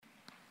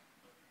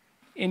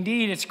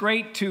Indeed, it's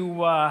great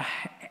to,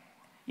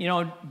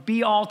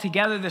 be all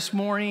together this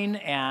morning,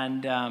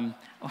 and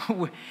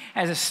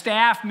as a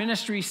staff,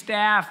 ministry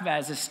staff,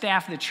 as a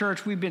staff of the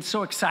church, we've been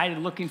so excited,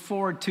 looking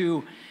forward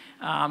to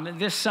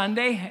this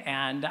Sunday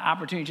and the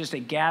opportunity just to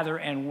gather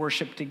and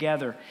worship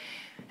together.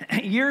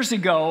 Years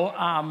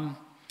ago,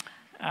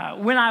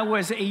 when I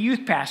was a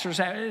youth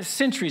pastor,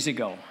 centuries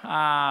ago,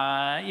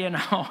 and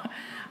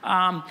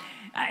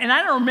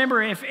I don't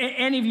remember if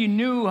any of you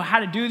knew how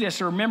to do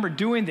this or remember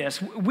doing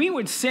this. We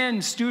would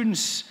send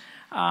students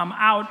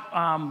out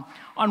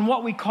on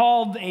what we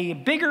called a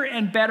bigger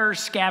and better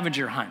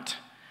scavenger hunt.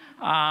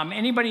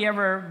 Anybody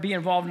ever be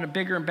involved in a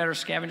bigger and better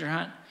scavenger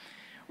hunt?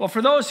 Well,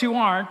 for those who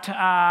aren't,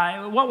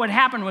 what would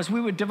happen was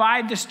we would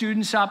divide the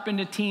students up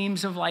into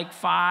teams of like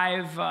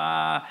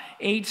 5,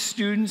 8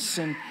 students,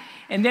 and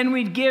then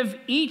we'd give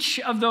each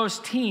of those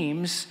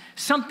teams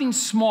something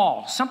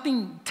small,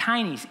 something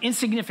tiny,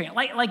 insignificant,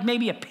 like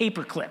maybe a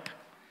paper clip.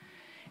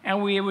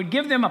 And we would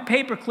give them a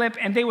paper clip,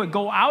 and they would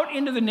go out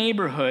into the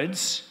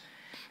neighborhoods,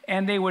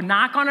 and they would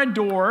knock on a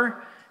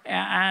door,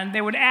 and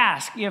they would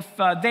ask if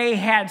they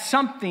had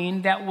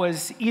something that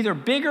was either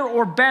bigger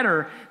or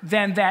better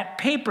than that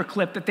paper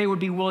clip that they would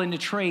be willing to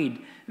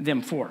trade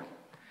them for.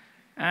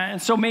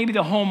 And so maybe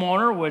the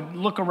homeowner would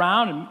look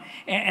around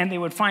and they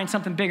would find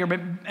something bigger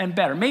and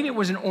better. Maybe it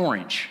was an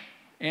orange,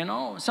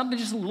 something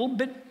just a little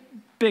bit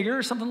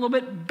bigger, something a little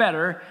bit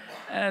better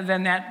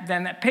than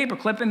that paper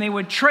clip, and they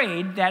would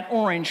trade that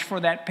orange for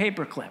that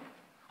paper clip.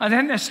 And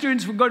then the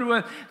students would go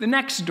to the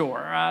next door,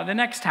 the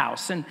next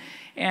house, and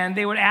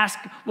they would ask,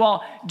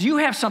 well, do you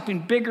have something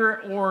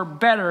bigger or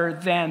better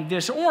than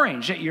this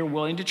orange that you're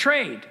willing to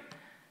trade?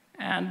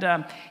 And,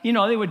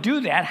 they would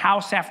do that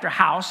house after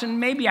house, and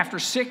maybe after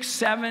 6,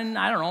 7,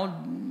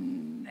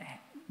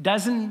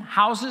 dozen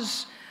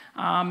houses.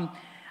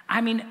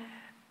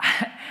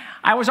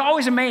 I was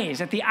always amazed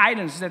at the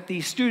items that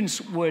these students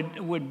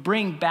would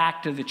bring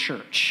back to the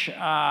church.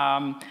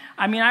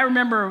 I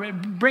remember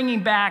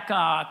bringing back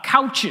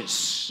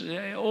couches,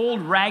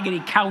 old raggedy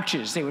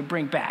couches they would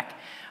bring back.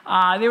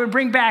 They would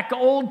bring back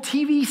old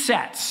TV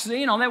sets,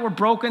 that were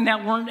broken,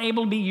 that weren't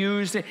able to be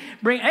used.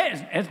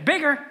 It's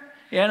bigger.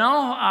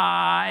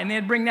 And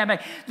they'd bring that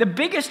back. The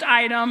biggest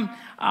item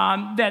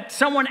that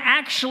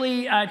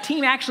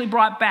team actually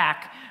brought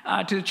back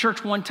to the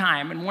church one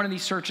time in one of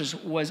these churches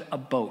was a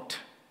boat.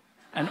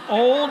 An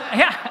old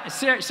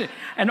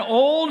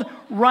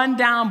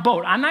rundown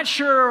boat. I'm not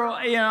sure,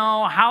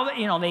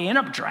 how, they end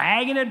up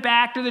dragging it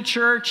back to the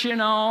church,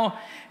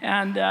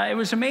 and it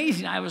was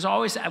amazing.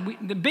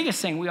 The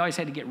biggest thing, we always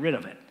had to get rid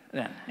of it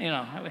then,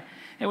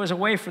 It was a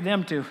way for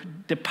them to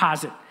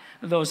deposit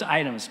those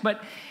items.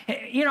 But,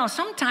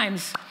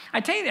 sometimes,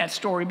 I tell you that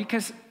story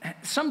because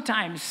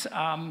sometimes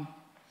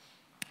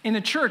in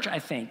the church, I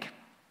think,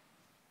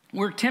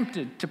 we're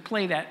tempted to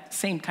play that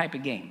same type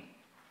of game.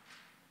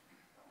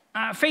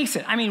 Face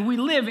it, we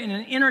live in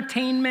an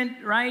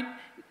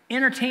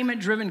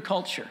entertainment-driven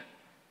culture.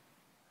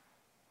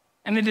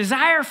 And the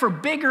desire for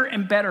bigger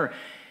and better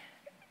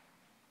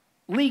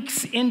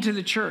leaks into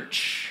the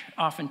church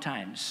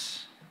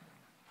oftentimes.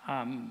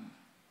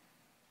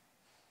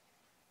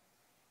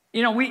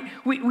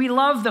 We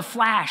love the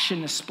flash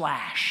and the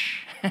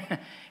splash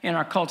in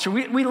our culture.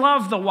 We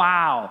love the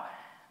wow.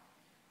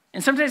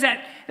 And sometimes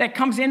that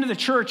comes into the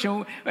church,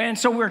 and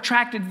so we're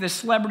attracted to the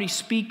celebrity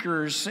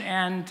speakers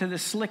and to the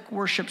slick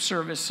worship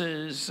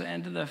services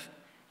and to the,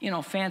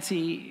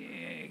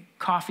 fancy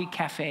coffee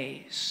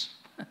cafes.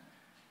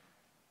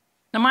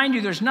 Now, mind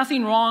you, there's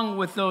nothing wrong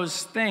with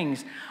those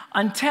things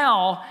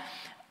until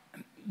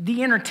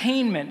the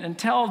entertainment,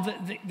 until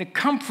the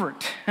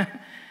comfort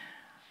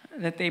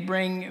that they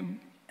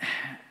bring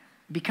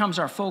becomes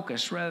our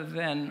focus rather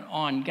than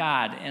on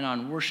God and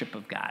on worship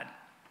of God.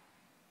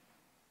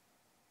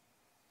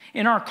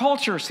 In our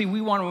culture,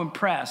 we want to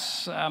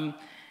impress.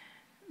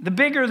 The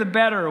bigger, the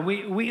better.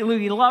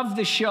 We love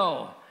the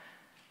show.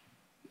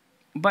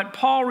 But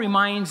Paul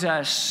reminds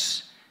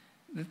us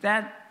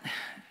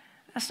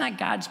that's not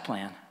God's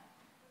plan.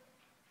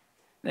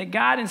 That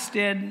God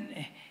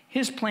instead,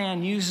 his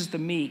plan uses the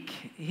meek.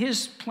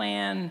 His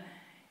plan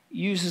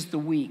uses the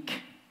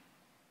weak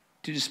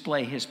to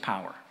display his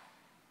power.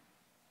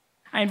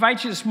 I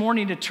invite you this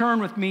morning to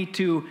turn with me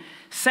to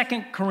 2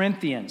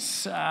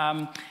 Corinthians.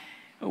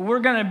 We're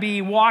going to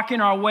be walking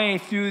our way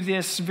through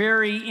this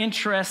very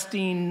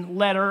interesting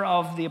letter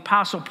of the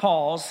Apostle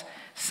Paul's,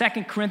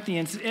 2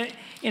 Corinthians.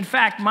 In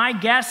fact, my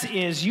guess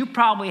is you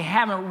probably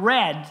haven't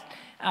read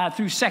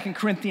through 2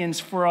 Corinthians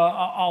for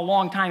a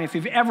long time, if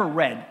you've ever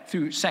read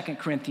through 2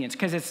 Corinthians,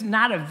 because it's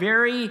not a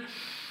very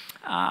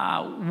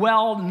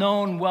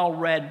well-known,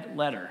 well-read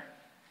letter.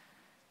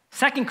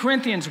 2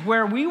 Corinthians,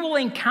 where we will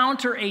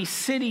encounter a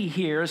city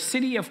here, a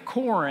city of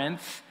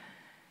Corinth,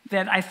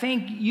 that I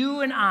think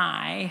you and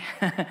I,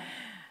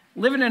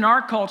 living in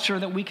our culture,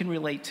 that we can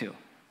relate to.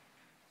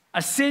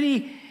 A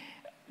city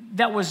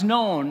that was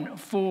known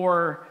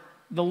for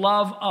the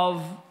love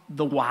of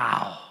the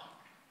wow.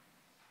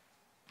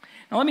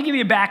 Now, let me give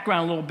you a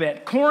background a little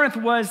bit. Corinth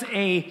was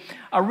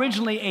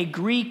originally a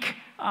Greek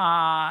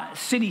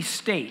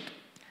city-state.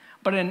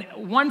 But in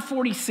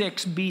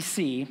 146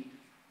 BC,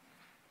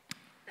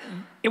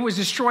 it was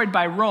destroyed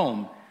by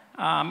Rome,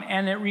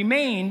 and it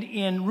remained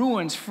in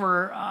ruins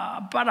for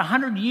about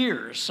 100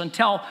 years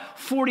until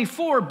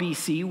 44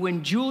 BC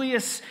when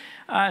Julius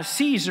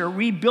Caesar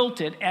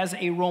rebuilt it as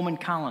a Roman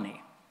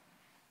colony.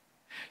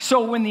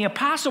 So when the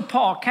Apostle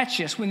Paul, catch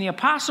this, when the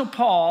Apostle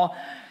Paul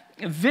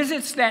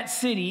visits that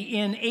city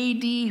in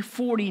AD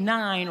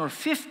 49 or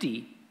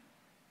 50,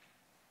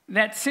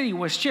 that city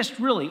was just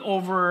really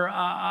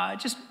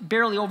just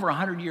barely over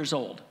 100 years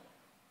old.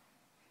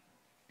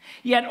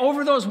 Yet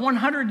over those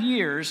 100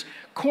 years,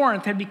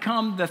 Corinth had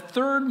become the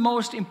third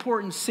most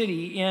important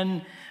city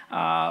in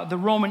the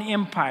Roman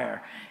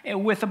Empire,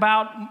 with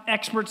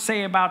experts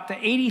say about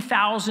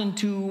 80,000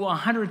 to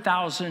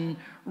 100,000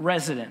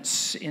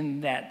 residents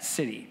in that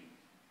city.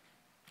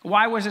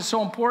 Why was it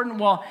so important?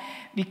 Well,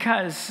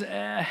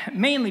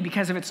 mainly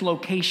because of its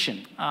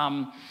location.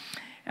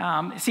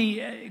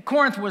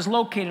 Corinth was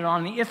located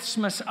on the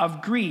Isthmus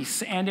of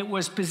Greece, and it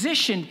was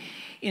positioned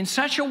in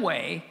such a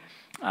way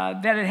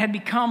that it had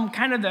become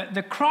kind of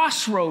the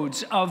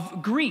crossroads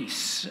of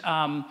Greece,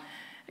 and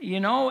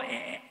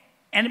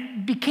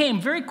it became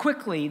very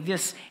quickly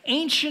this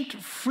ancient,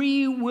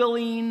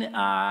 free-wheeling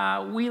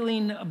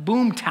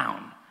boom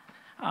town.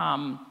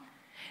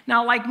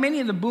 Now, like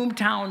many of the boom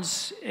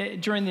towns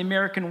during the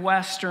American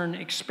Western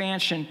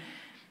expansion,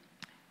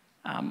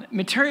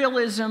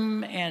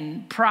 materialism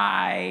and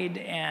pride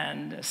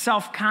and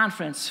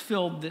self-confidence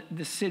filled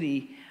the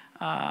city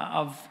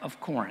of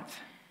Corinth.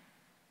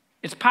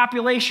 Its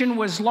population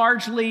was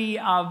largely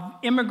of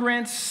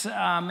immigrants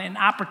and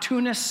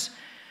opportunists,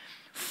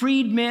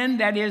 freedmen,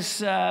 that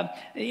is,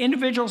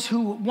 individuals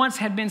who once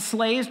had been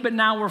slaves but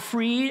now were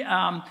free.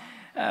 The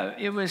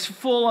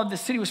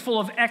city was full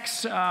of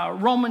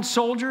ex-Roman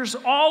soldiers.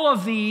 All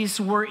of these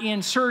were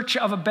in search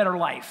of a better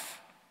life.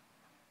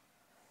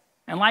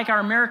 And like our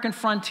American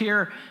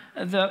frontier,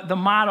 the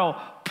motto,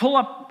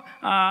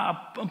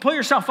 pull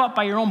yourself up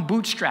by your own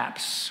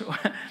bootstraps,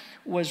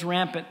 was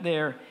rampant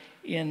there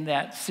in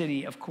that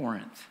city of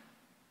Corinth.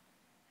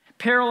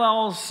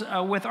 Parallels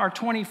with our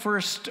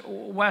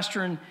 21st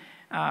Western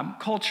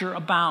culture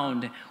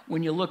abound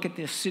when you look at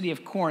this city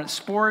of Corinth.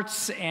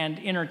 Sports and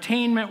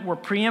entertainment were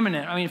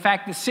preeminent. In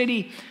fact, the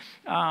city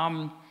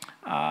it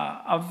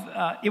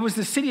was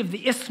the city of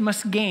the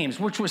Isthmus Games,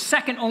 which was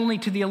second only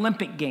to the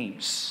Olympic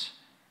Games.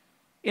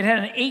 It had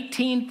an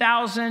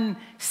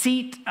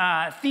 18,000-seat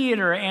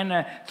theater and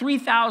a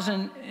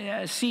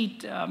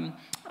 3,000-seat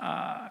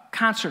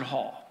concert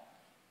hall.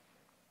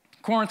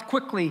 Corinth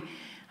quickly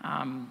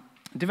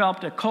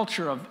developed a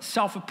culture of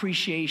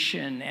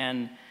self-appreciation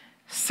and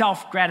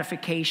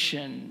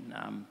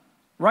self-gratification.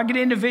 Rugged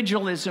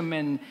individualism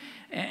and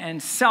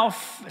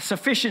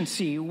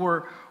self-sufficiency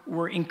were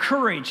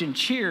encouraged and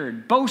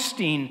cheered.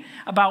 Boasting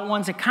about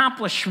one's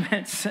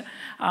accomplishments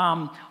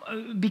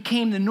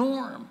became the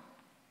norm.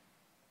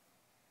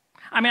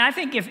 I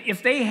think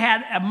if they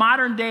had a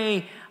modern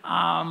day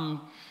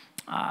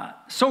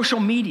social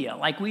media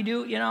like we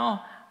do,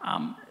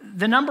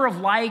 the number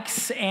of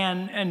likes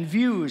and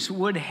views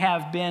would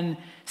have been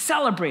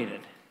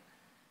celebrated.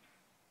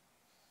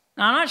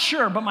 Now, I'm not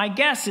sure, but my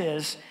guess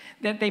is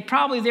that they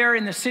probably there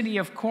in the city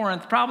of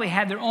Corinth probably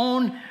had their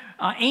own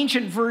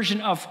ancient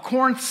version of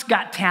Corinth's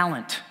Got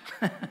Talent.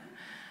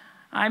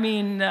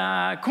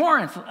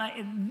 Corinth,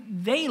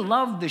 they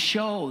loved the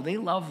show. They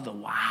loved the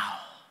wow.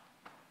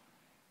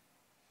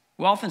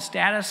 Wealth and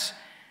status,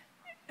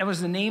 that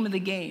was the name of the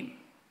game.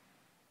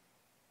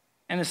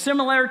 And the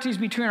similarities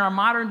between our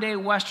modern-day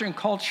Western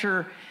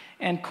culture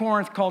and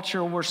Corinth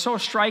culture were so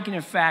striking,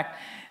 in fact,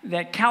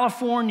 that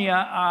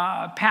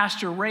California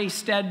pastor Ray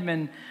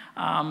Stedman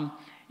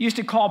used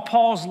to call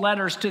Paul's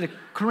letters to the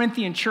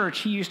Corinthian church,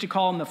 he used to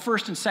call them the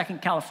first and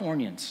second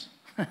Californians.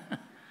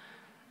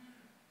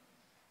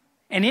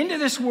 And into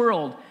this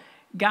world,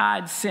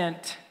 God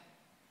sent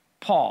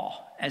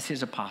Paul as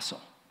his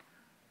apostle.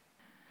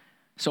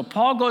 So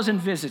Paul goes and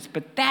visits,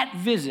 but that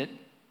visit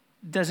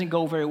doesn't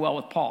go very well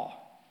with Paul.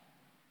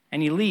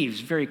 And he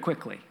leaves very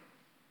quickly.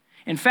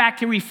 In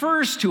fact, he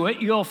refers to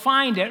it, you'll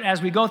find it as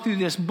we go through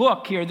this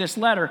book here, this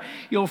letter,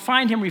 you'll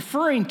find him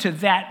referring to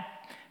that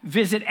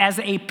visit as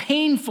a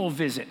painful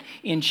visit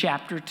in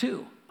chapter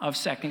 2 of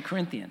 2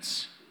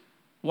 Corinthians.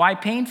 Why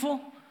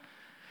painful?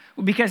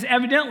 Well, because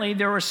evidently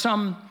there were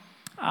some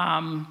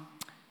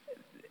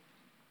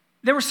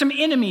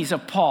enemies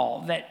of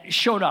Paul that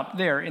showed up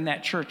there in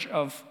that church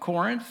of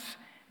Corinth.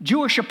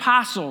 Jewish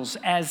apostles,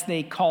 as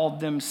they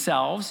called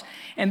themselves,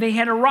 and they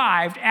had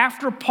arrived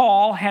after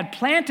Paul had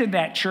planted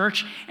that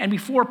church and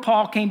before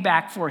Paul came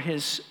back for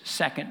his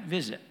second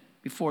visit,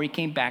 before he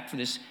came back for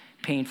this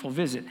painful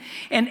visit.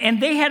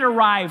 And they had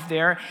arrived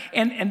there,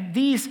 and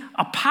these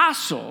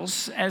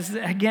apostles, as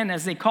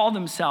they called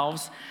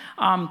themselves,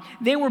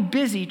 they were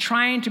busy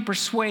trying to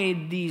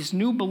persuade these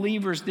new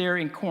believers there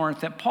in Corinth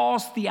that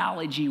Paul's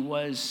theology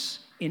was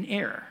in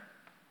error.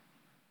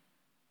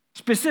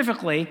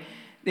 Specifically,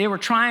 they were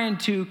trying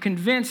to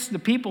convince the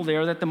people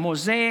there that the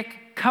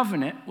Mosaic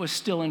covenant was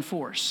still in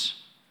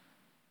force.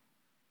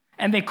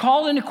 And they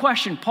called into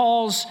question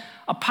Paul's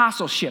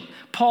apostleship,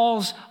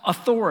 Paul's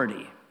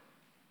authority.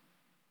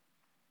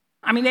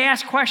 I mean, they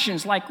asked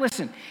questions like,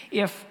 listen,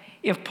 if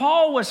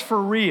Paul was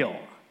for real,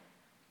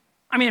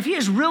 I mean, if he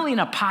is really an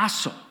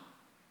apostle,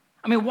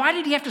 I mean, why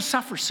did he have to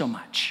suffer so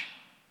much?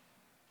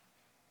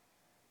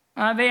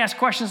 They asked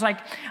questions like,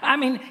 I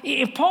mean,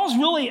 if Paul's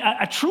really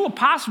a true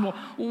apostle,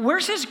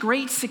 where's his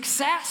great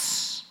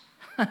success?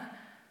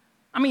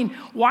 I mean,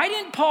 why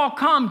didn't Paul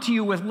come to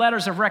you with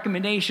letters of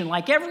recommendation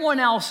like everyone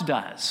else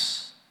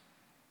does?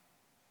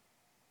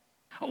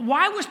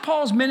 Why was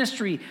Paul's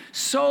ministry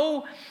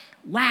so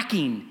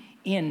lacking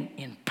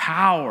in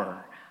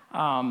power?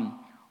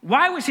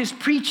 Why was his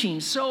preaching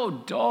so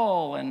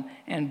dull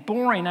and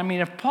boring? I mean,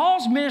 if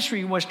Paul's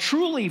ministry was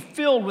truly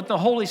filled with the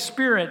Holy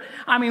Spirit,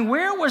 I mean,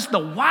 where was the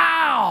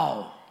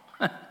wow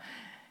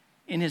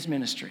in his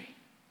ministry?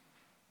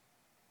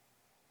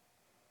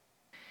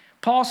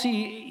 Paul,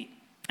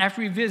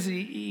 after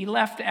he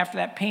left after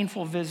that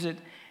painful visit,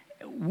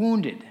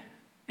 wounded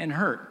and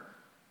hurt,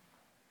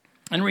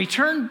 and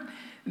returned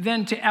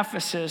then to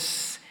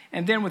Ephesus,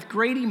 and then with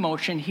great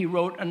emotion, he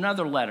wrote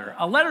another letter,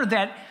 a letter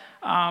that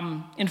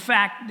in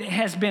fact,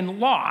 has been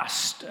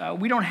lost.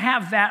 We don't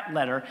have that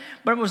letter,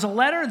 but it was a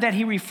letter that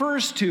he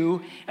refers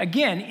to,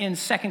 again, in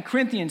 2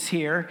 Corinthians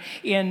here,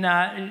 in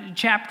in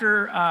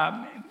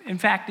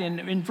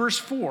verse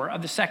 4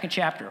 of the second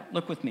chapter.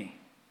 Look with me.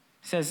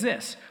 It says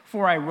this,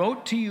 "For I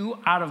wrote to you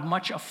out of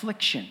much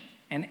affliction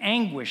and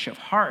anguish of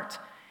heart,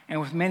 and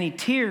with many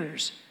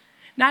tears,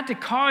 not to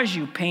cause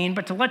you pain,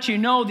 but to let you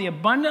know the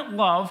abundant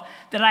love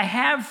that I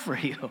have for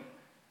you."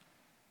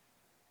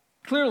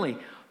 Clearly,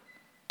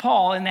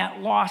 Paul, in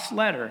that lost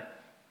letter,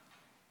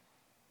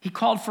 he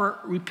called for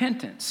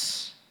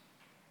repentance.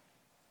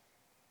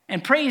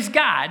 And praise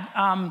God,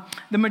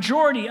 the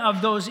majority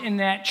of those in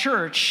that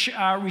church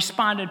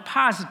responded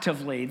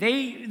positively.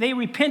 They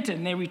repented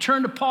and they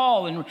returned to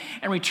Paul and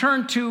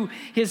returned to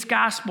his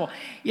gospel.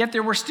 Yet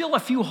there were still a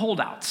few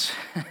holdouts.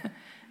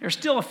 There's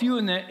still a few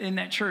in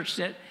that church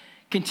that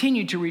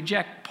continued to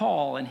reject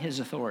Paul and his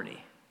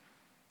authority.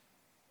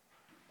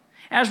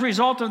 As a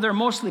result of their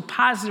mostly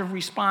positive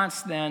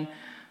response then,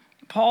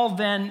 Paul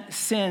then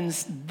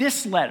sends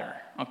this letter,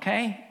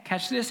 okay?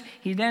 Catch this.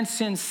 He then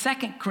sends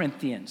 2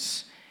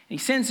 Corinthians. He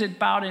sends it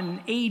about in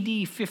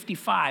AD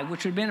 55,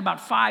 which would have been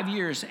about 5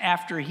 years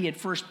after he had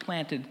first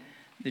planted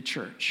the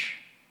church.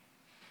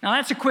 Now,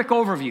 that's a quick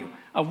overview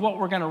of what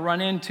we're going to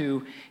run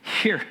into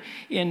here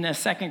in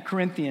 2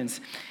 Corinthians.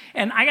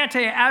 And I got to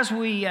tell you, as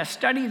we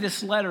study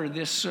this letter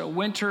this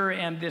winter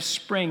and this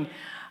spring,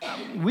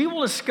 we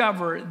will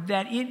discover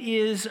that it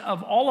is,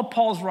 of all of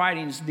Paul's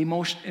writings, the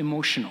most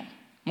emotional,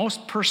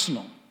 most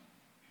personal.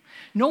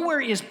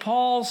 Nowhere is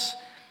Paul's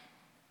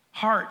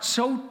heart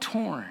so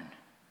torn,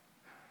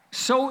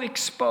 so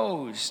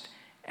exposed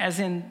as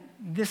in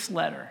this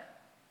letter.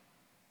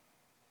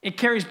 It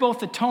carries both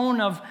the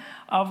tone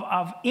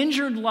of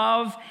injured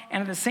love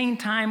and at the same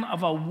time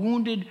of a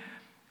wounded,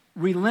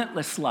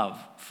 relentless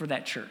love for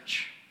that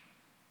church.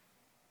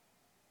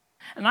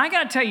 And I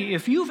got to tell you,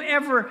 if you've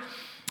ever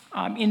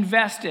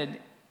invested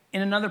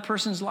in another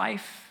person's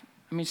life,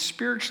 I mean,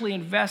 spiritually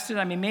invested.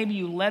 I mean, maybe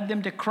you led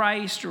them to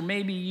Christ, or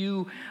maybe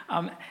you,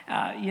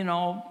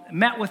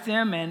 met with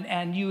them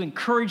and you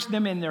encouraged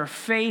them in their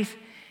faith.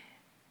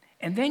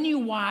 And then you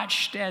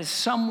watched as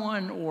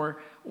someone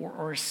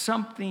or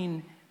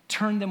something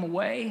turned them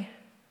away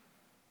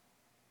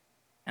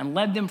and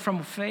led them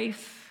from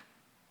faith.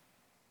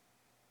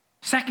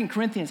 2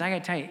 Corinthians, I got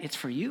to tell you, it's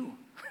for you.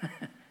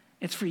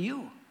 It's for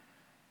you.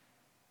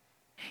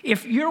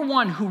 If you're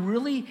one who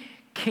really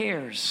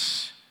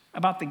cares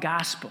about the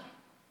gospel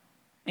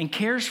and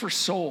cares for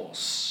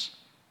souls,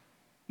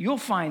 you'll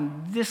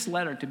find this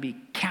letter to be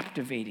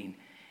captivating,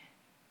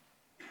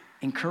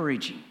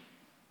 encouraging.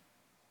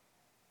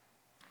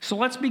 So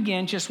let's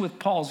begin just with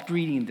Paul's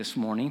greeting this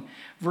morning,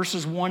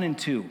 verses 1 and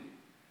 2.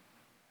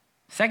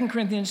 2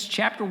 Corinthians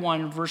chapter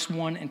 1, verse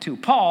 1 and 2.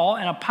 Paul,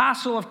 an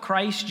apostle of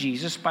Christ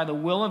Jesus by the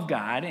will of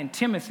God, and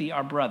Timothy,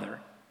 our brother,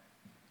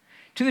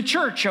 to the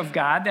church of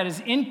God that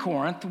is in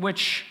Corinth,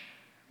 which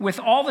with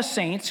all the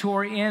saints who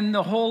are in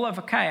the whole of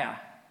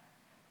Achaia,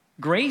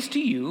 grace to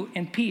you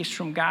and peace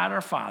from God our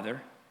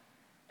Father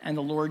and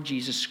the Lord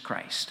Jesus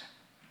Christ.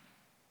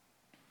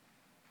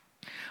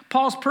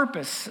 Paul's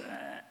purpose,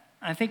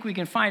 I think we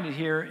can find it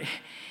here.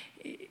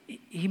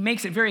 He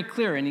makes it very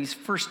clear in these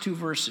first two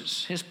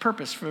verses, his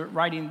purpose for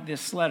writing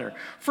this letter.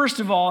 First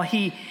of all,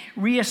 he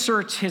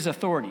reasserts his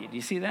authority. Do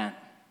you see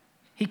that?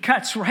 He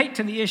cuts right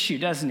to the issue,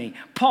 doesn't he?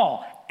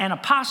 Paul, an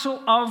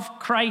apostle of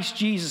Christ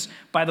Jesus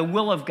by the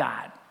will of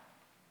God.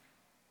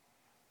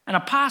 An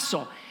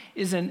apostle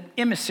is an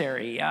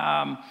emissary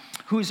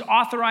who's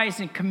authorized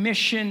and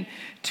commissioned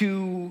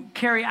to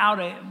carry out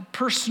a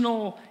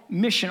personal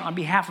mission on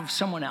behalf of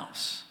someone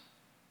else.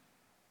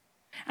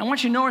 I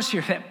want you to notice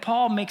here that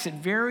Paul makes it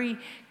very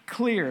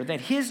clear that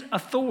his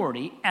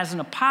authority as an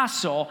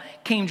apostle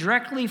came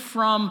directly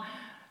from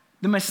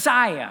the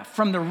Messiah,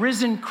 from the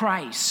risen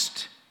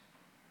Christ.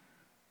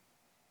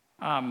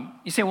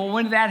 You say, well,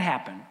 when did that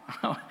happen?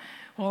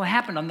 Well, it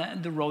happened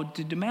on the road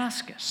to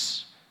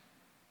Damascus.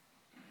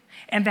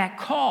 And that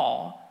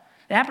call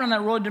that happened on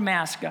that road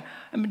to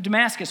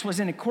Damascus was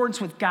in accordance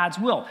with God's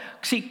will.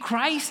 See,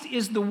 Christ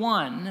is the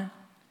one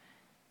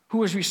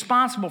who is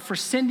responsible for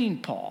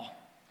sending Paul,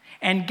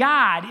 and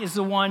God is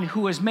the one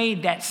who has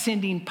made that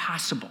sending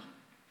possible.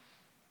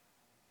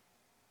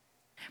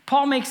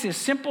 Paul makes this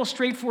simple,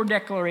 straightforward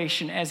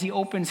declaration as he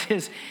opens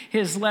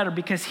his letter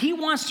because he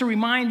wants to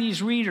remind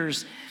these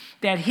readers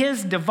that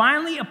his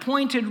divinely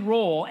appointed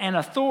role and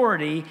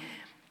authority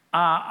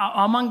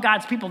among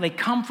God's people, they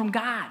come from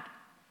God.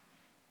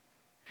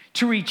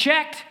 To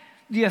reject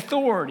the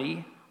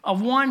authority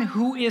of one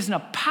who is an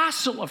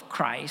apostle of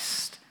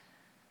Christ,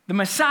 the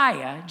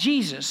Messiah,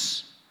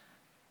 Jesus,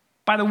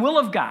 by the will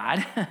of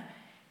God,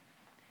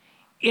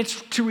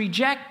 it's to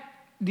reject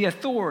the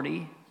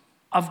authority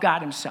of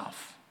God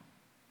himself.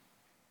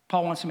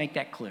 Paul wants to make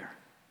that clear.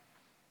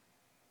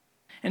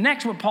 And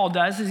next, what Paul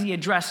does is he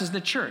addresses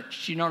the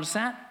church. Do you notice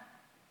that?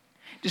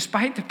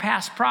 Despite the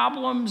past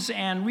problems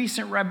and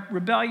recent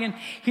rebellion,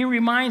 he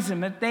reminds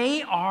them that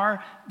they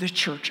are the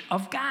church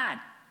of God.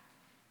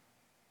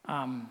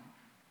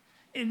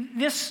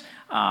 This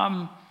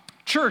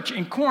church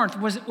in Corinth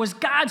was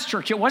God's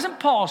church. It wasn't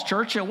Paul's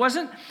church. It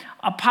wasn't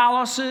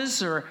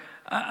Apollos's or,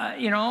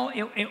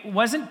 it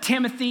wasn't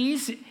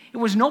Timothy's. It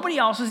was nobody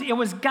else's. It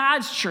was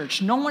God's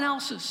church, no one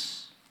else's.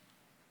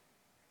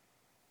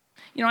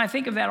 I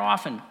think of that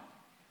often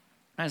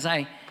as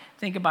I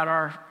think about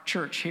our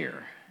church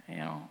here.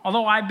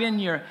 Although I've been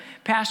your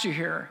pastor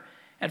here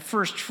at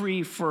First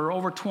Free for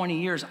over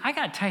 20 years, I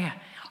got to tell you,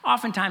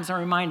 oftentimes I'm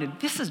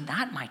reminded, this is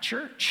not my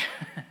church.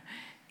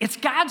 It's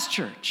God's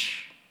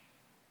church.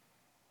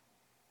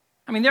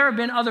 There have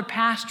been other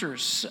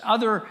pastors,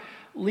 other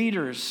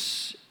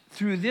leaders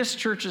through this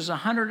church's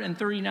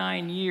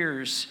 139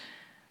 years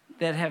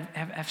that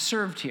have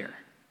served here.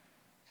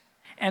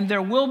 And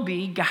there will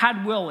be,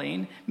 God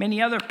willing,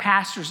 many other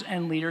pastors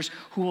and leaders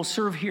who will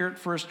serve here at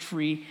First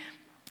Free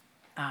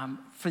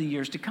for the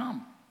years to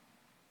come.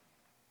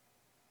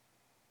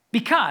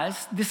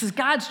 Because this is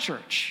God's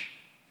church.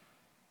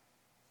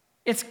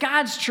 It's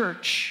God's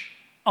church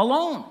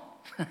alone.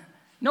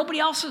 Nobody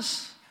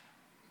else's.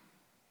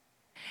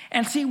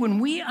 And see, when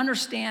we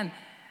understand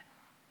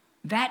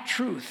that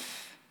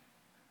truth,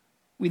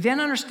 we then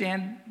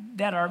understand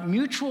that our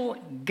mutual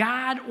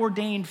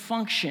God-ordained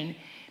function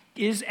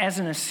is as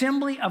an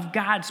assembly of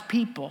God's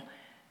people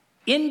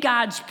in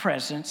God's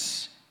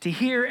presence to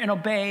hear and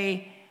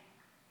obey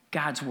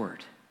God's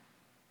word.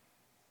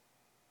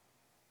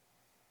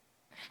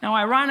 Now,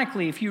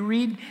 ironically, if you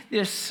read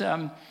this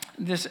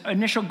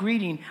initial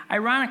greeting,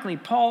 ironically,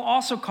 Paul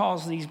also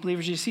calls these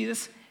believers, you see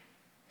this?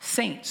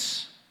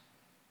 Saints.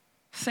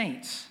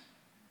 Saints.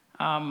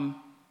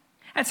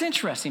 That's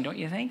interesting, don't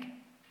you think?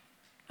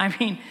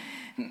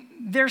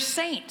 They're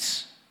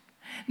saints.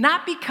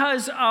 Not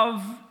because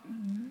of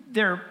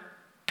their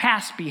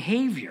past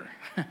behavior,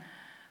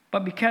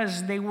 but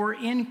because they were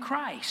in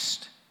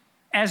Christ,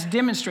 as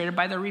demonstrated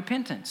by their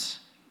repentance.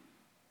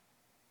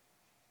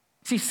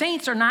 See,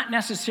 saints are not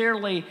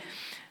necessarily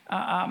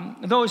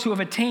those who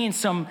have attained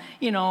some,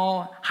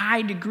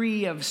 high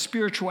degree of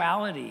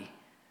spirituality,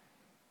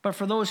 but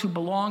for those who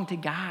belong to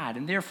God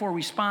and therefore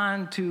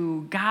respond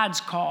to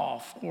God's call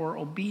for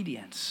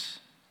obedience.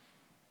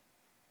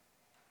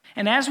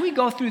 And as we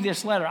go through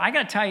this letter, I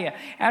got to tell you,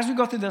 as we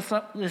go through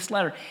this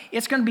letter,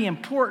 it's going to be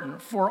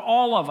important for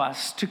all of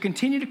us to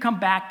continue to come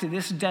back to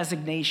this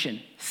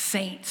designation,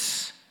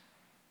 saints.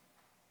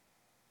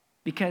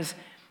 Because,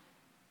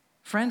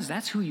 friends,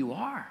 that's who you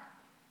are.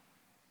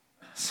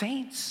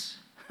 Saints.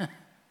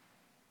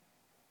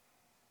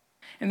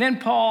 And then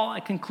Paul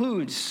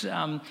concludes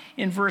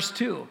in verse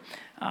 2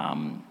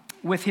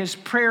 with his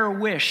prayer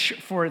wish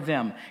for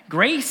them.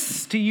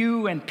 Grace to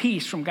you and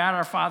peace from God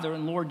our Father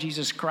and Lord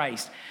Jesus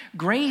Christ.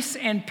 Grace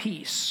and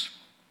peace.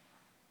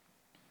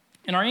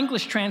 In our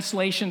English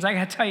translations, I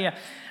got to tell you,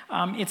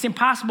 it's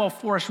impossible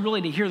for us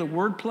really to hear the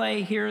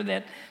wordplay here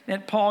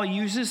that Paul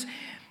uses.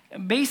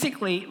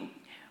 Basically,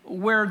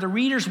 where the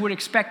readers would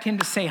expect him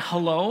to say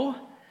hello,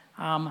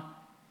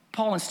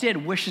 Paul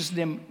instead wishes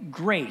them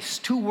grace,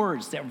 two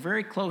words that are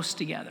very close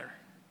together.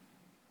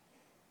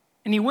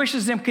 And he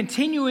wishes them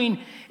continuing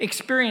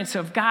experience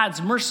of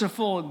God's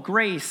merciful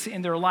grace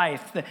in their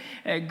life,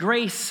 the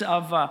grace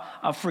of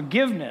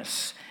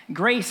forgiveness,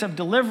 grace of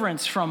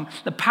deliverance from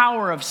the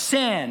power of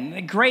sin,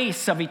 the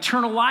grace of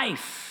eternal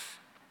life.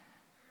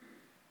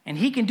 And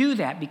he can do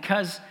that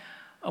because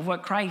of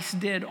what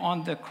Christ did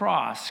on the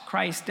cross.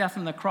 Christ's death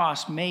on the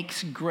cross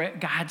makes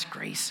God's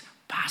grace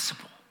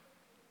possible.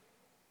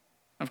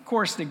 Of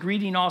course, the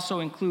greeting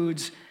also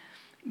includes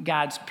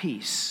God's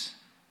peace.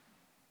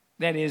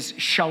 That is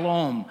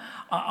shalom,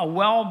 a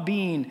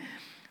well-being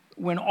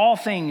when all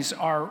things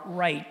are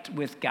right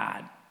with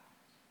God.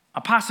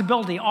 A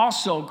possibility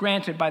also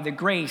granted by the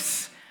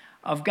grace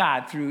of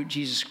God through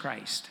Jesus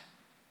Christ.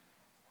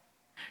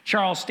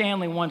 Charles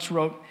Stanley once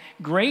wrote,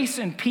 "Grace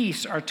and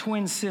peace are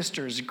twin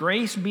sisters,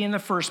 grace being the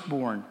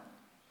firstborn.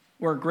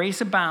 Where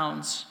grace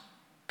abounds,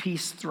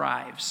 peace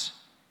thrives.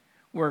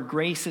 Where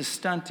grace is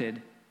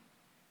stunted,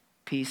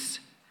 peace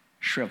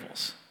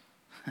shrivels.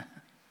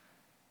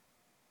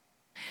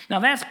 Now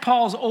that's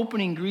Paul's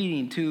opening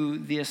greeting to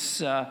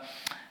this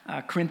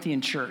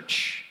Corinthian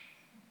church.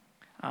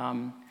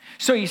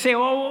 So you say,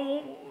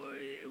 well,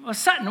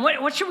 Sutton,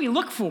 what should we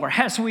look for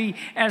as we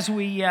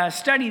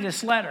study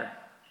this letter?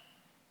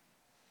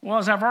 Well,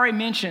 as I've already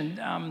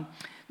mentioned,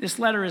 this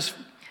letter is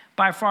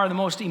by far the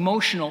most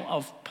emotional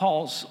of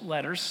Paul's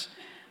letters.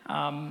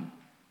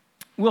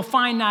 We'll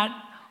find not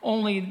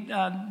only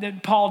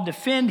that Paul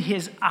defend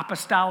his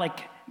apostolic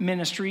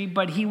ministry,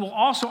 but he will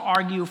also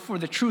argue for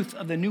the truth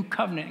of the new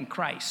covenant in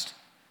Christ.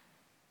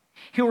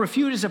 He'll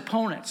refute his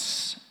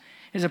opponents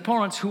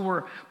who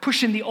were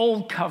pushing the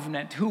old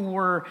covenant, who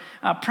were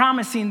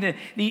promising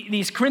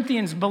these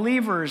Corinthians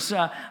believers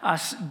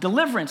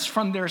deliverance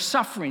from their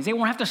sufferings. They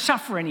won't have to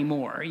suffer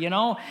anymore,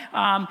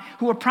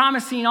 who were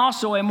promising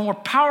also a more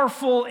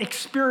powerful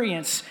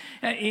experience,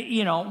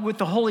 with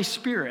the Holy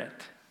Spirit.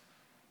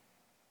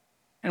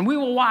 And we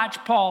will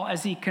watch Paul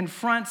as he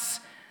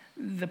confronts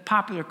the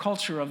popular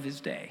culture of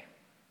his day,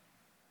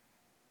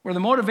 where the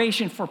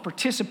motivation for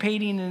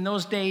participating in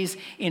those days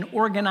in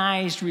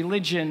organized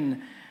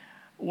religion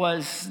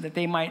was that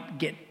they might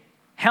get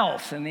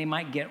health and they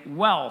might get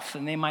wealth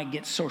and they might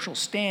get social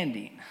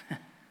standing.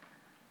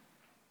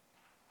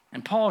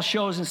 And Paul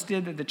shows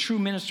instead that the true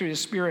ministry of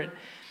the Spirit,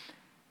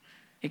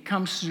 it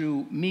comes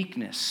through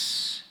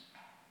meekness,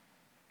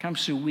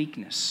 comes through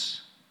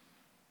weakness.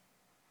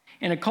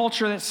 In a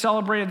culture that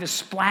celebrated the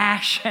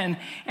splash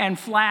and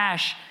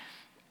flash,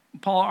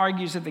 Paul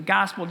argues that the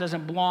gospel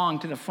doesn't belong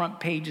to the front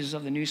pages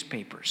of the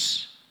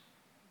newspapers.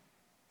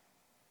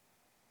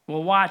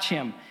 We'll watch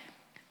him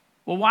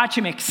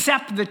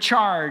accept the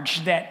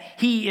charge that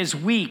he is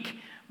weak,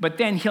 but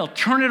then he'll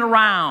turn it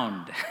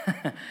around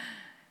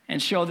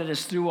and show that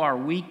it's through our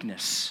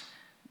weakness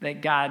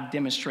that God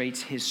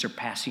demonstrates his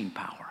surpassing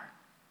power.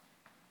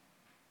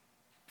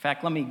 In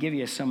fact, let me give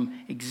you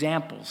some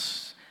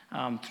examples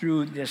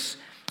through this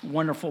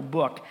wonderful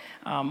book,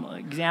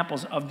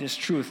 examples of this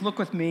truth. Look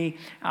with me.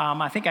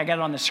 I think I got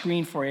it on the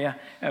screen for you.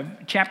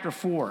 Chapter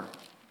 4,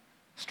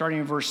 starting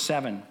in verse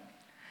 7.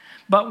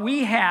 But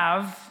we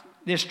have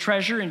this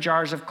treasure in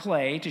jars of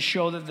clay to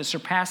show that the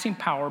surpassing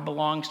power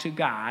belongs to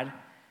God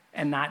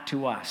and not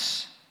to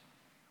us.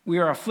 We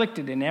are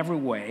afflicted in every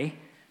way,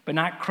 but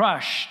not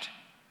crushed,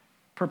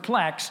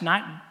 perplexed,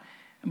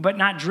 but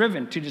not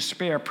driven to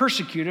despair,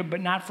 persecuted, but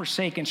not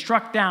forsaken,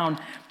 struck down,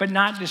 but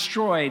not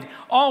destroyed,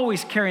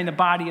 always carrying the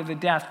body of the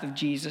death of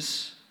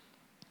Jesus,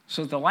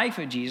 so that the life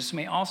of Jesus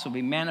may also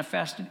be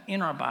manifested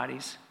in our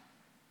bodies.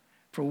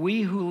 For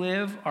we who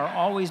live are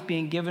always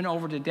being given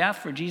over to death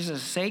for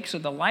Jesus' sake, so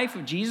the life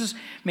of Jesus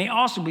may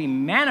also be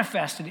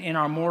manifested in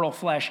our mortal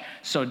flesh.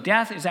 So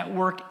death is at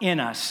work in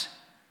us,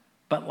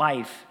 but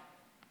life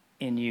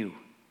in you.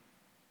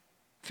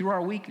 Through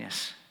our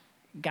weakness,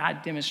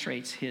 God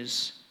demonstrates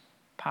his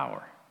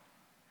power.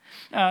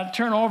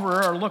 Turn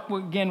over or look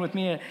again with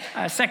me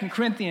at 2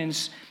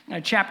 Corinthians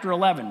chapter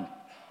 11,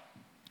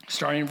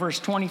 starting in verse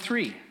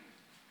 23. It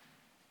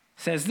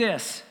says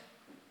this: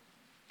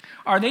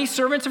 Are they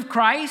servants of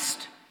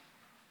Christ?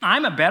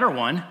 I'm a better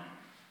one.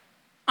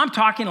 I'm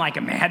talking like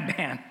a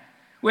madman,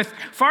 with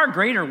far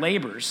greater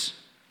labors,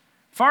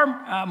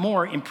 far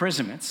more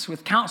imprisonments,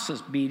 with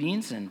countless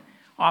beatings and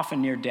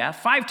often near death.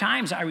 5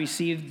 times I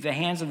received the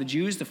hands of the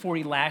Jews, the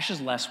 40 lashes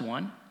less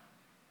one.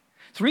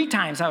 3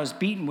 times I was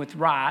beaten with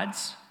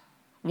rods.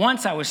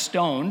 Once I was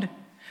stoned.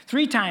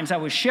 3 times I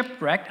was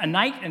shipwrecked. A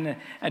night and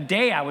a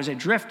day I was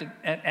adrift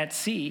at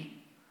sea.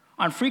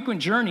 On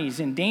frequent journeys,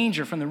 in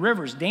danger from the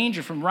rivers,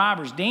 danger from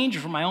robbers, danger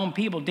from my own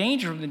people,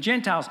 danger from the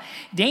Gentiles,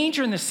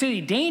 danger in the city,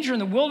 danger in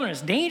the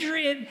wilderness, danger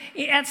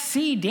at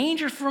sea,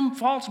 danger from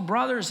false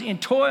brothers, in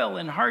toil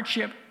and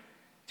hardship,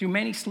 through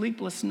many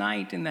sleepless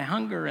nights, in the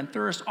hunger and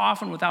thirst,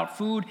 often without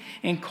food,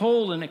 in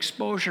cold and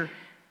exposure.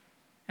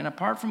 And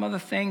apart from other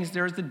things,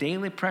 there's the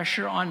daily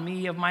pressure on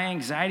me of my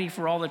anxiety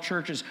for all the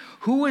churches.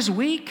 Who is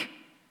weak?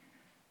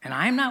 And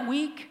I am not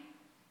weak.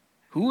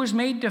 Who is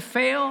made to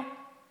fall?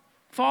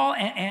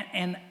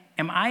 And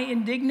am I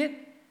indignant?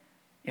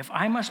 If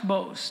I must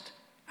boast,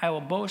 I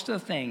will boast of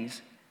the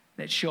things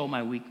that show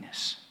my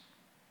weakness.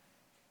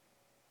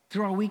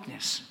 Through our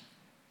weakness,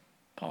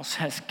 Paul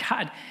says,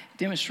 God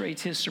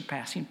demonstrates his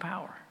surpassing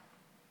power.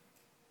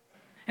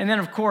 And then,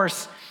 of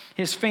course,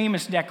 his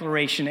famous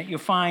declaration that you'll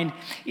find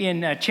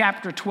in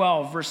chapter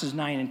 12, verses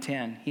 9 and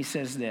 10. He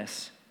says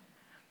this: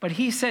 But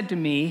he said to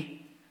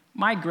me,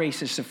 my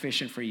grace is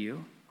sufficient for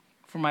you,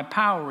 for my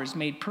power is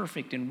made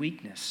perfect in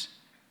weakness.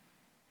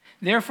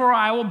 Therefore,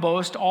 I will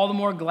boast all the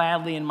more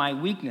gladly in my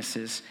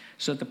weaknesses,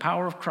 so that the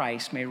power of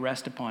Christ may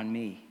rest upon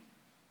me.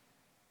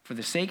 For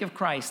the sake of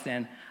Christ,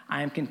 then,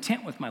 I am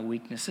content with my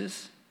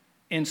weaknesses,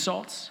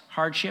 insults,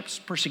 hardships,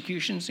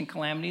 persecutions, and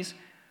calamities.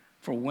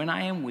 For when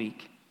I am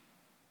weak,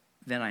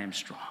 then I am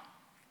strong.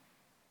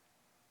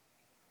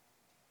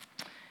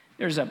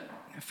 There's a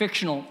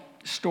fictional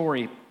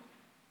story.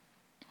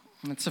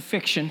 It's a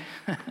fiction.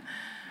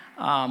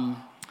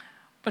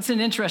 But it's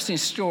an interesting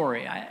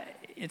story.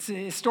 It's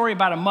a story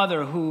about a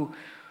mother who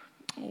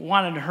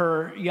wanted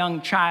her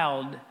young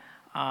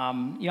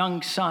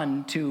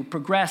son, to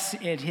progress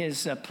at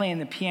his playing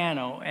the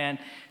piano. And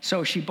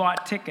so she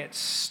bought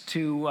tickets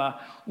to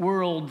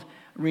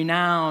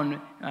world-renowned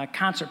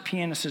concert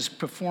pianist's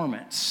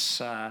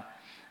performance.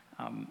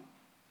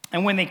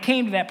 And when they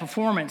came to that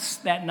performance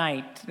that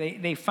night,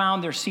 they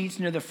found their seats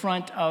near the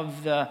front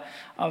of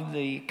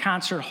the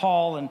concert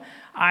hall and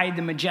eyed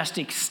the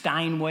majestic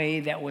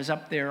Steinway that was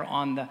up there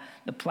on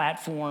the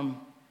platform.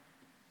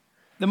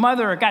 The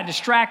mother got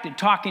distracted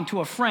talking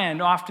to a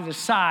friend off to the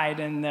side,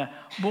 and the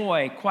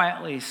boy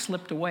quietly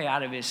slipped away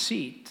out of his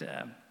seat.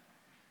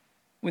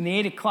 When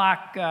 8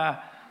 o'clock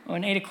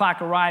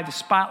arrived, the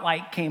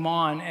spotlight came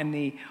on, and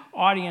the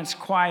audience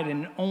quieted,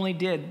 and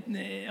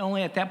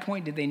only at that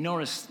point did they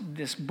notice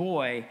this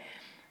boy,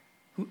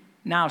 who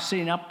now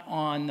sitting up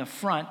on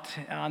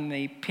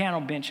the piano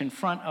bench in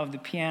front of the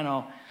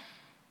piano,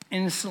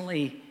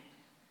 innocently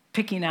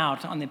picking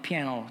out on the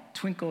piano,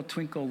 "Twinkle,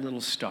 Twinkle, Little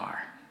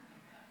Star."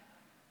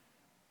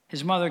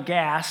 His mother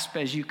gasped,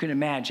 as you can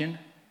imagine.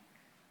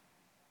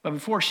 But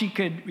before she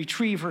could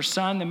retrieve her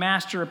son, the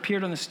master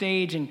appeared on the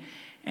stage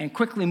and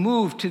quickly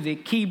moved to the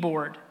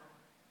keyboard.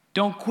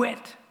 "Don't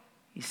quit,"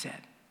 he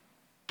said.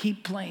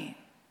 "Keep playing."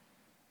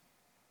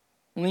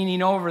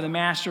 Leaning over, the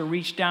master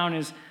reached down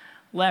his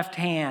left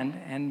hand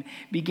and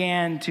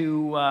began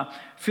to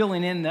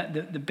filling in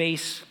the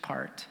bass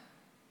part.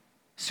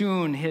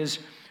 Soon, his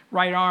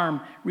right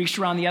arm reached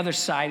around the other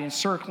side,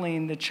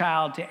 encircling the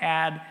child to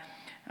add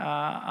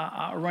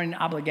a running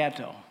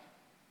obbligato.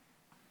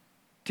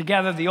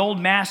 Together, the old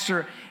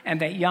master and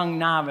that young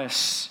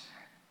novice,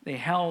 they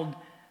held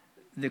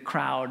the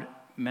crowd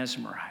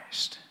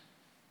mesmerized.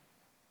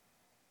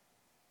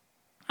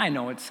 I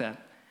know it's a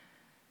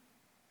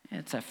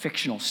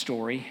fictional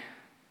story,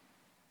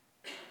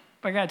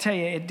 but I got to tell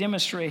you, it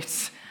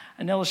demonstrates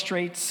and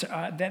illustrates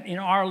that in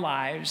our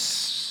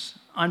lives,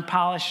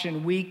 unpolished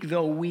and weak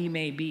though we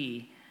may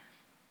be,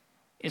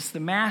 it's the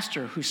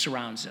master who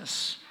surrounds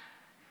us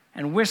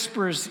and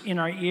whispers in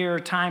our ear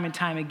time and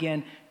time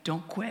again,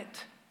 "Don't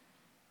quit.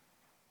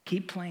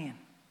 Keep playing."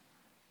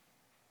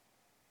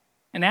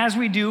 And as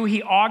we do,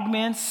 he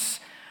augments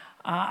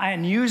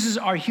and uses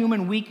our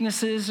human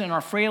weaknesses and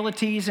our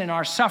frailties and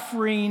our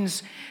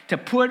sufferings to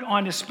put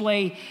on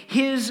display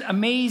his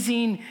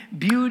amazing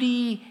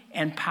beauty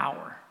and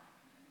power.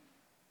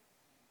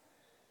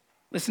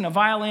 Listen, a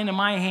violin in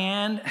my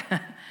hand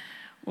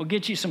will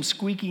get you some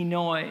squeaky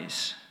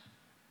noise.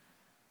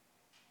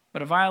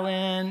 But a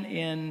violin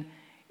in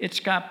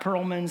Itzhak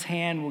Perlman's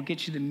hand will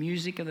get you the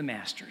music of the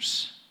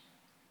masters.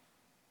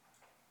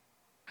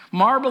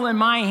 Marble in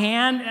my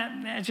hand,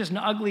 it's just an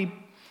ugly,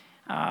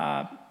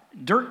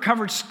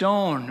 dirt-covered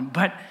stone.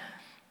 But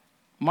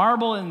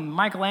marble in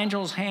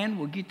Michelangelo's hand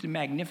will get the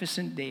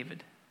magnificent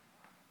David.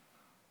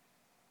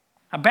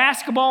 A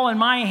basketball in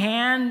my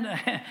hand,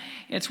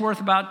 it's worth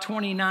about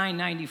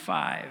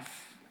 $29.95.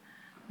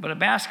 But a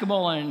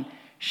basketball in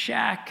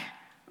Shaq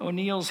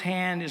O'Neal's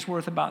hand is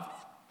worth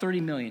about $30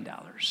 million.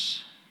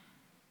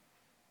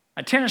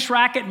 A tennis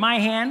racket in my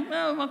hand,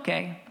 well,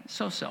 okay,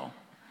 so-so.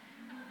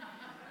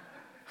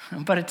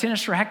 But a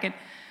tennis racket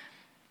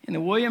in the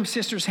Williams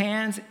sisters'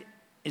 hands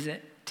is a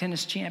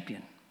tennis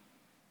champion.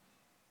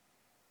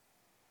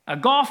 A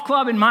golf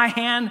club in my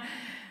hand,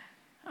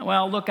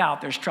 well, look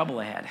out, there's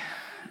trouble ahead.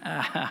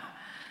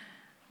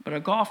 But a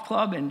golf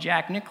club in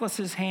Jack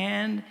Nicklaus's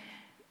hand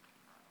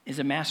is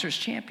a Masters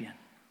champion,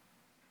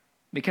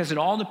 because it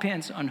all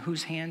depends on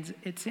whose hands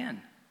it's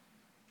in.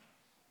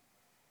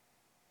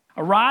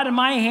 A rod in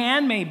my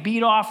hand may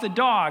beat off the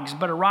dogs,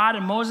 but a rod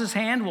in Moses'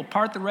 hand will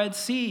part the Red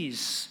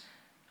Seas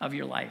of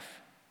your life.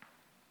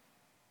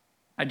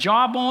 A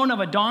jawbone of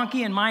a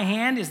donkey in my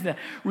hand is the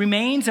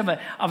remains of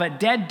a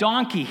dead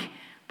donkey,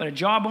 but a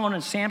jawbone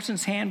in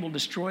Samson's hand will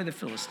destroy the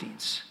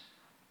Philistines.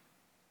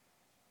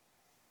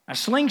 A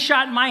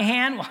slingshot in my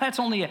hand, well, that's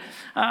only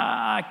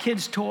a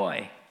kid's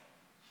toy.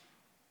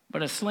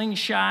 But a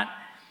slingshot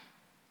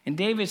in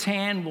David's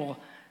hand will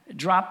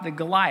drop the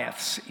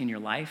Goliaths in your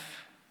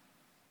life,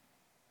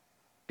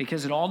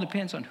 because it all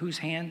depends on whose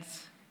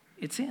hands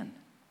it's in.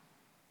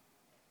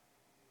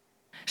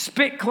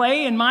 Spit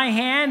clay in my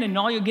hand, and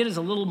all you'll get is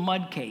a little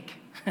mud cake.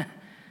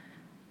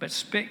 But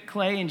spit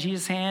clay in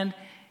Jesus' hand,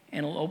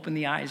 and it'll open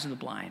the eyes of the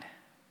blind.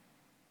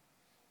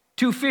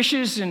 2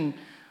 fishes and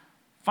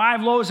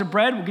 5 loaves of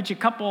bread will get you a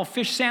couple of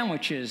fish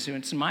sandwiches, and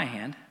it's in my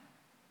hand.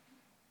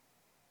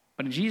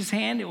 But in Jesus'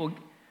 hand, it will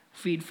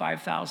feed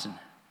 5,000.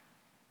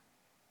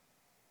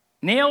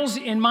 Nails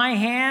in my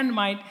hand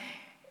might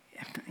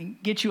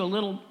get you a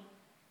little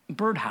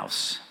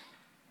birdhouse.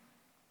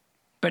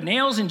 But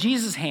nails in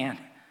Jesus' hand,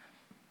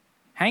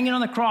 hanging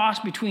on the cross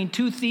between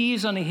 2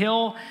 thieves on a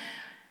hill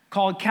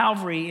called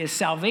Calvary, is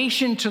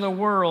salvation to the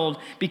world,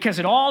 because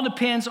it all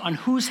depends on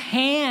whose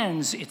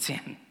hands it's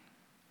in.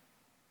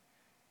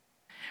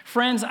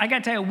 Friends, I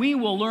got to tell you, we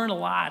will learn a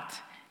lot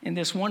in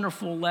this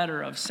wonderful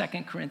letter of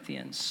 2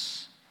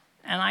 Corinthians.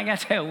 And I got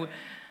to tell you,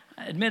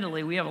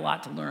 admittedly, we have a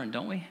lot to learn,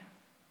 don't we?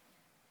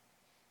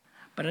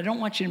 But I don't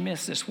want you to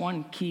miss this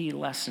one key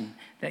lesson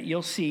that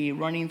you'll see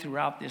running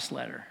throughout this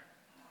letter.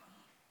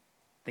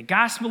 The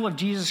gospel of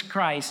Jesus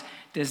Christ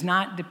does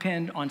not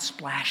depend on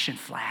splash and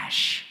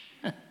flash.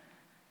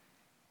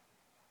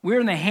 We're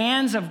in the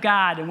hands of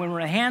God, and when we're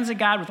in the hands of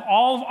God with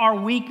all of our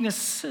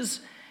weaknesses,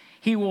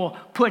 he will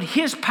put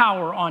his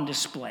power on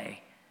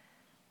display.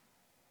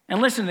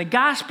 And listen, the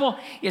gospel,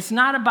 it's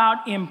not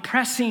about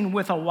impressing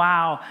with a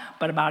wow,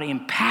 but about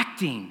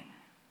impacting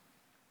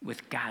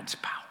with God's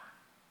power.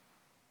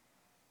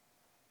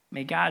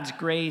 May God's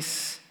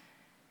grace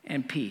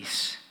and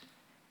peace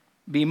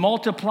be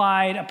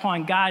multiplied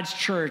upon God's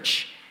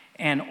church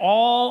and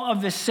all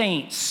of the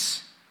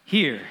saints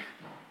here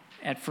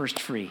at First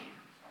Free.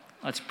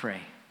 Let's pray.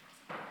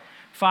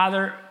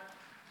 Father,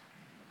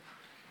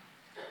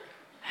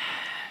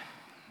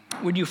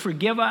 would you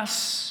forgive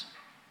us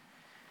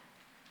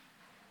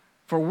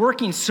for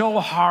working so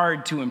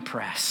hard to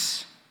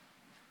impress?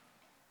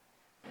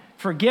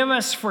 Forgive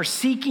us for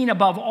seeking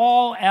above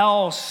all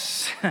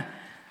else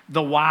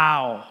the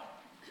wow.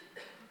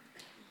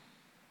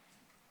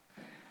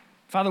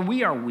 Father,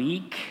 we are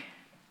weak.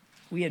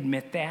 We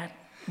admit that.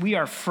 We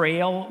are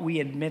frail. We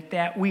admit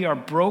that. We are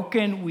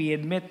broken. We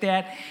admit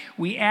that.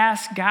 We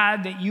ask,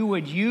 God, that you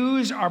would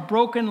use our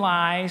broken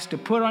lives to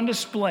put on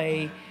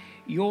display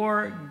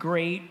your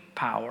great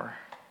power.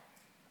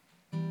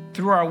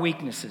 Through our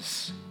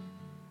weaknesses,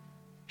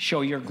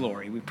 show your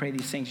glory. We pray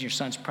these things in your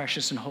Son's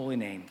precious and holy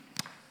name.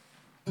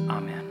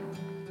 Amen.